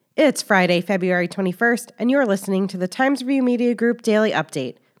It's Friday, February 21st, and you're listening to the Times Review Media Group Daily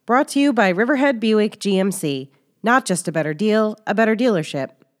Update, brought to you by Riverhead Buick GMC. Not just a better deal, a better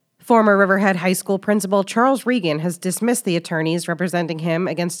dealership. Former Riverhead High School principal Charles Regan has dismissed the attorneys representing him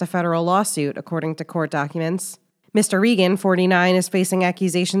against a federal lawsuit, according to court documents. Mr. Regan, 49, is facing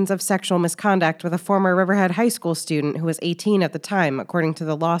accusations of sexual misconduct with a former Riverhead High School student who was 18 at the time, according to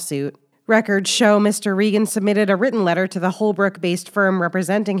the lawsuit. Records show Mr. Regan submitted a written letter to the Holbrook-based firm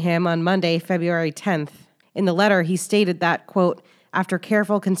representing him on Monday, February 10th. In the letter, he stated that, quote, "After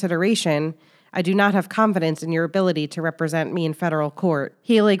careful consideration, I do not have confidence in your ability to represent me in federal court."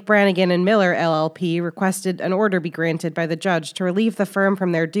 Heelig, Brannigan, and Miller, LLP, requested an order be granted by the judge to relieve the firm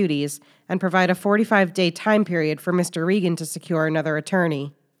from their duties and provide a 45-day time period for Mr. Regan to secure another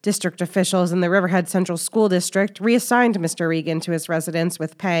attorney. District officials in the Riverhead Central School District reassigned Mr. Regan to his residence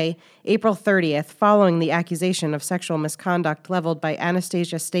with pay April 30th following the accusation of sexual misconduct leveled by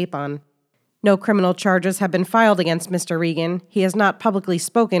Anastasia Stapon. No criminal charges have been filed against Mr. Regan. He has not publicly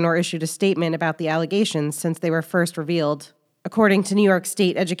spoken or issued a statement about the allegations since they were first revealed. According to New York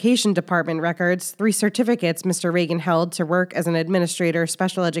State Education Department records, 3 certificates Mr. Regan held to work as an administrator,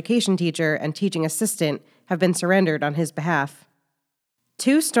 special education teacher, and teaching assistant have been surrendered on his behalf.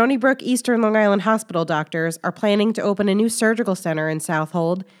 2 Stony Brook Eastern Long Island Hospital doctors are planning to open a new surgical center in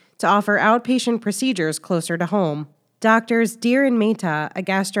Southold to offer outpatient procedures closer to home. Doctors Dhiren Mehta, a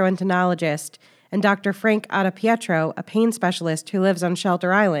gastroenterologist, and Dr. Frank Attapietro, a pain specialist who lives on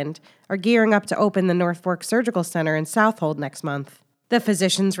Shelter Island, are gearing up to open the North Fork Surgical Center in Southold next month. The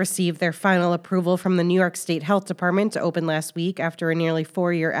physicians received their final approval from the New York State Health Department to open last week after a nearly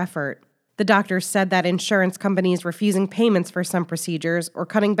 4-year effort. The doctors said that insurance companies refusing payments for some procedures or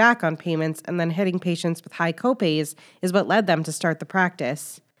cutting back on payments and then hitting patients with high copays is what led them to start the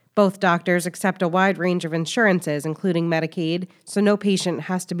practice. Both doctors accept a wide range of insurances, including Medicaid, so no patient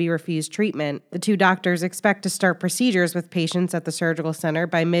has to be refused treatment. The 2 doctors expect to start procedures with patients at the surgical center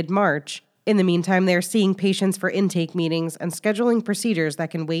by mid-March. In the meantime, they are seeing patients for intake meetings and scheduling procedures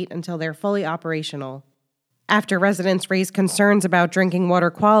that can wait until they're fully operational. After residents raised concerns about drinking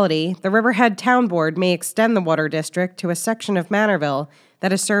water quality, the Riverhead Town Board may extend the water district to a section of Manorville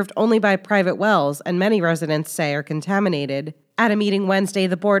that is served only by private wells and many residents say are contaminated. At a meeting Wednesday,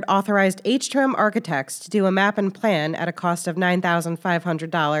 the board authorized H2M Architects to do a map and plan at a cost of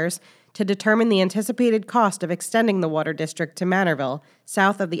 $9,500 to determine the anticipated cost of extending the water district to Manorville,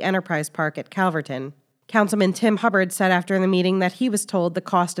 south of the Enterprise Park at Calverton. Councilman Tim Hubbard said after the meeting that he was told the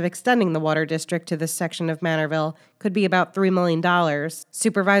cost of extending the water district to this section of Manorville could be about $3 million.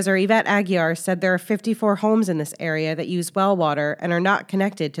 Supervisor Yvette Aguiar said there are 54 homes in this area that use well water and are not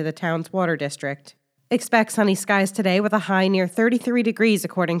connected to the town's water district. Expect sunny skies today with a high near 33 degrees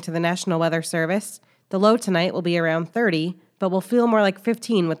according to the National Weather Service. The low tonight will be around 30, but will feel more like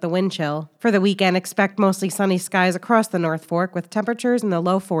 15 with the wind chill. For the weekend, expect mostly sunny skies across the North Fork with temperatures in the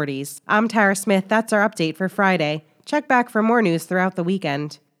low 40s. I'm Tara Smith. That's our update for Friday. Check back for more news throughout the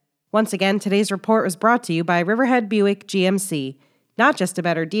weekend. Once again, today's report was brought to you by Riverhead Buick GMC. Not just a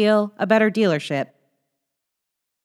better deal, a better dealership.